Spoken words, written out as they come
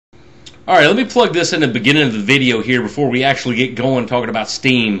Alright, let me plug this in the beginning of the video here before we actually get going talking about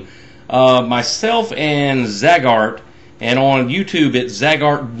Steam. Myself and Zagart, and on YouTube it's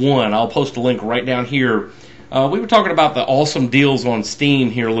Zagart1. I'll post a link right down here. We were talking about the awesome deals on Steam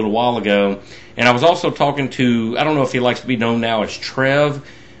here a little while ago, and I was also talking to, I don't know if he likes to be known now as Trev,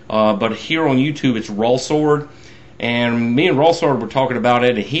 but here on YouTube it's Rawsword. And me and Rawsword were talking about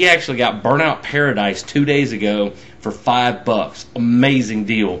it, and he actually got Burnout Paradise 2 days ago for $5. Amazing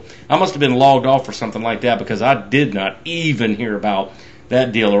deal. I must have been logged off or something like that because I did not even hear about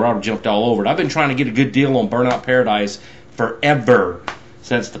that deal, or I would have jumped all over it. I've been trying to get a good deal on Burnout Paradise forever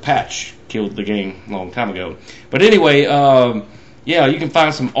since the patch killed the game a long time ago. But anyway, yeah, you can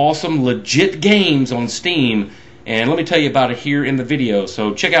find some awesome, legit games on Steam. And let me tell you about it here in the video.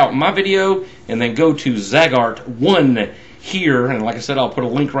 So check out my video and then go to Zagart1 here. And like I said, I'll put a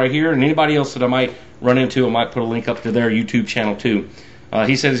link right here. And anybody else that I might run into, I might put a link up to their YouTube channel too.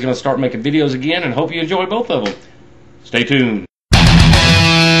 He said he's going to start making videos again, and hope you enjoy both of them. Stay tuned.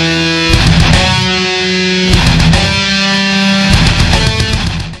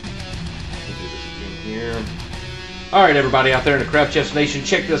 Alright, everybody out there in the CraftChest Nation,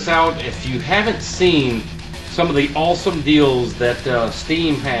 check this out. If you haven't seen some of the awesome deals that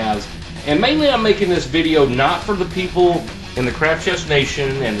Steam has, and mainly I'm making this video not for the people in the CraftChest Nation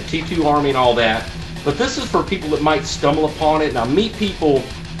and the T2 Army and all that, but this is for people that might stumble upon it. And I meet people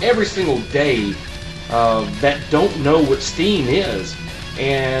every single day that don't know what Steam is,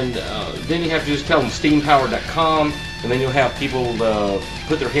 and then you have to just tell them SteamPowered.com, and then you'll have people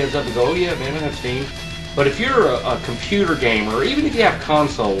put their heads up and go, oh yeah man, I have Steam. But if you're a computer gamer, or even if you have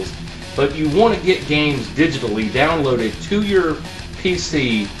consoles, but you want to get games digitally downloaded to your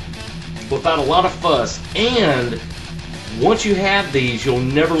PC without a lot of fuss, and once you have these, you'll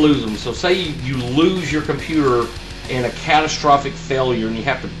never lose them. So say you lose your computer in a catastrophic failure and you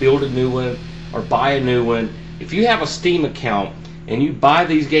have to build a new one or buy a new one. If you have a Steam account and you buy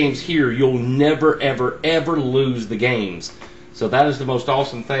these games here, you'll never, ever, ever lose the games. So that is the most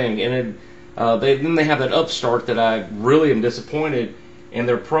awesome thing. And then they have that upstart that I really am disappointed in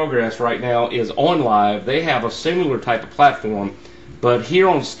their progress right now is OnLive. They have a similar type of platform, but here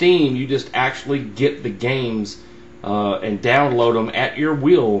on Steam you just actually get the games and download them at your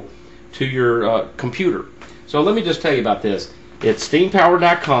will to your computer. So let me just tell you about this. It's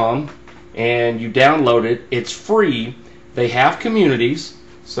SteamPowered.com, and you download it. It's free. They have communities.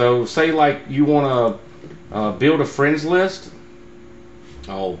 So say like you want to build a friends list.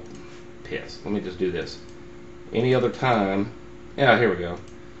 Oh, piss. Let me just do this. Any other time. Yeah, here we go.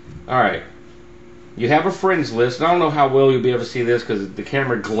 Alright. You have a friends list. And I don't know how well you'll be able to see this because the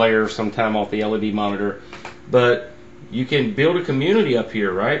camera glares sometime off the LED monitor. But you can build a community up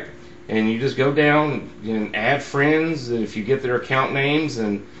here, right? And you just go down and add friends if you get their account names,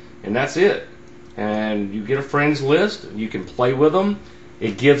 and that's it. And you get a friends list. You can play with them.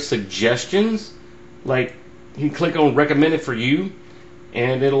 It gives suggestions. Like, you can click on recommended for you,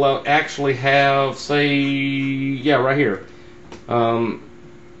 and it'll actually have, say, yeah, right here.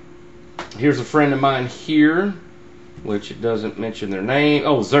 Here's a friend of mine here, which it doesn't mention their name.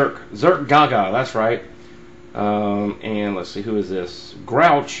 Oh, Zerk Gaga, that's right. And let's see, who is this?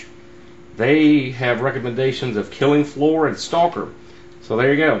 Grouch. They have recommendations of Killing Floor and Stalker. So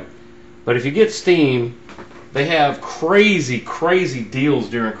there you go. But if you get Steam, they have crazy, crazy deals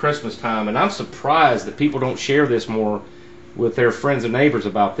during Christmas time, and I'm surprised that people don't share this more with their friends and neighbors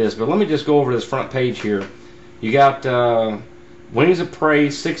about this. But let me just go over this front page here. You got Wings of Prey,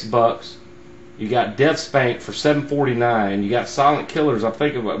 $6. You got Death Spank for $7.49. You got Silent Killers. I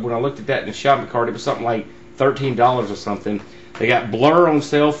think when I looked at that in the shopping cart, it was something like $13 or something. They got Blur on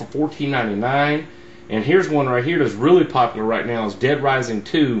sale for $14.99. And here's one right here that's really popular right now. Is Dead Rising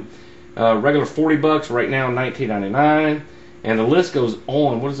 2. Regular $40 right now, $19.99. And the list goes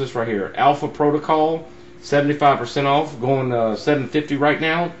on. What is this right here? Alpha Protocol, 75% off, going $7.50 right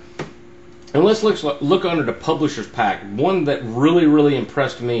now. And let's look under the Publisher's Pack. One that really, really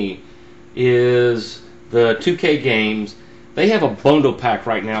impressed me is the 2K Games. They have a bundle pack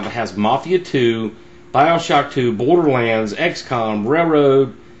right now that has Mafia 2, Bioshock 2, Borderlands, XCOM,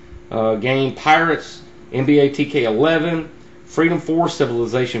 Railroad game, Pirates, NBA 2K11, Freedom Force,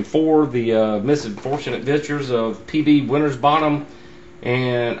 Civilization 4, the Misunfortunate Adventures of PB Winter's Bottom,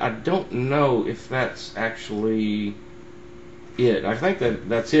 and I don't know if that's actually it. I think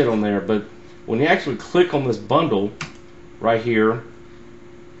that's it on there, but when you actually click on this bundle right here,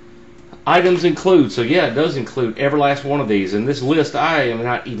 items include. So yeah, it does include every last one of these. And this list, I am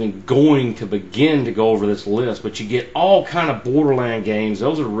not even going to begin to go over this list, but you get all kind of Borderland games.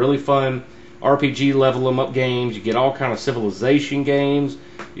 Those are really fun. RPG level 'em up games. You get all kind of Civilization games.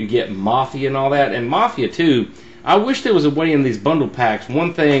 You get Mafia and all that. And Mafia 2, I wish there was a way in these bundle packs.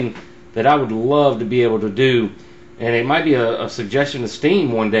 One thing that I would love to be able to do, and it might be a suggestion to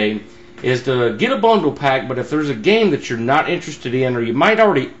Steam one day, is to get a bundle pack, but if there's a game that you're not interested in or you might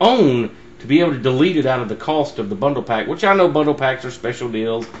already own, to be able to delete it out of the cost of the bundle pack, which I know bundle packs are special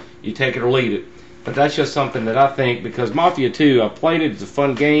deals. You take it or leave it. But that's just something that I think, because Mafia 2, I've played it, it's a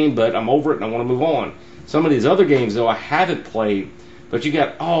fun game, but I'm over it and I want to move on. Some of these other games, though, I haven't played, but you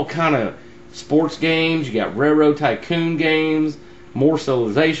got all kind of sports games, you got Railroad Tycoon games, more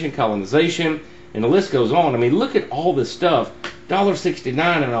Civilization, Colonization, and the list goes on. I mean, look at all this stuff,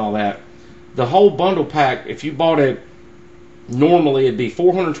 $1.69 and all that. The whole bundle pack, if you bought it normally, it'd be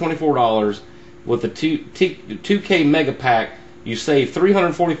 $424. With the 2K Mega Pack, you save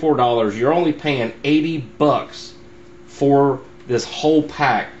 $344. You're only paying $80 for this whole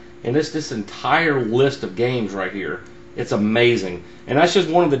pack, and it's this entire list of games right here. It's amazing, and that's just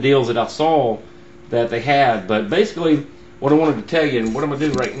one of the deals that I saw that they had. But basically, what I wanted to tell you, and what I'm gonna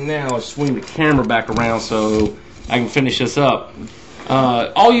do right now, is swing the camera back around so I can finish this up.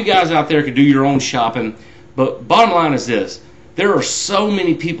 All you guys out there can do your own shopping, but bottom line is this: there are so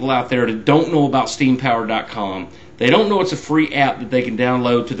many people out there that don't know about SteamPowered.com. They don't know it's a free app that they can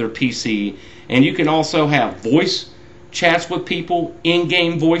download to their PC, and you can also have voice chats with people,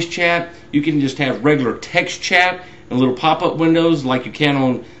 in-game voice chat. You can just have regular text chat and little pop-up windows like you can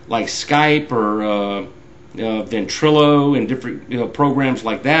on like Skype or Ventrilo and different programs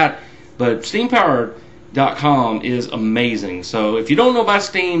like that. But SteamPowered.com is amazing. So if you don't know about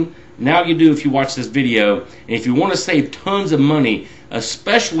Steam, now you do if you watch this video. And if you want to save tons of money,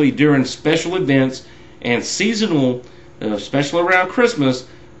 especially during special events and seasonal, especially around Christmas,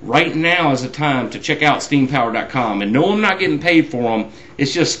 right now is the time to check out SteamPowered.com. And no, I'm not getting paid for them.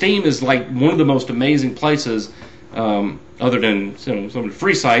 It's just Steam is like one of the most amazing places, other than some of the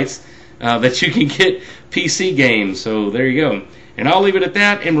free sites, that you can get PC games. So there you go. And I'll leave it at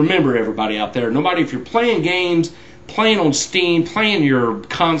that. And remember, everybody out there, no matter if you're playing games, playing on Steam, playing your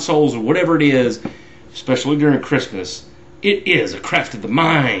consoles or whatever it is, especially during Christmas, it is a craft of the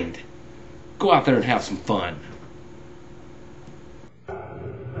mind. Go out there and have some fun.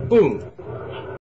 Boom.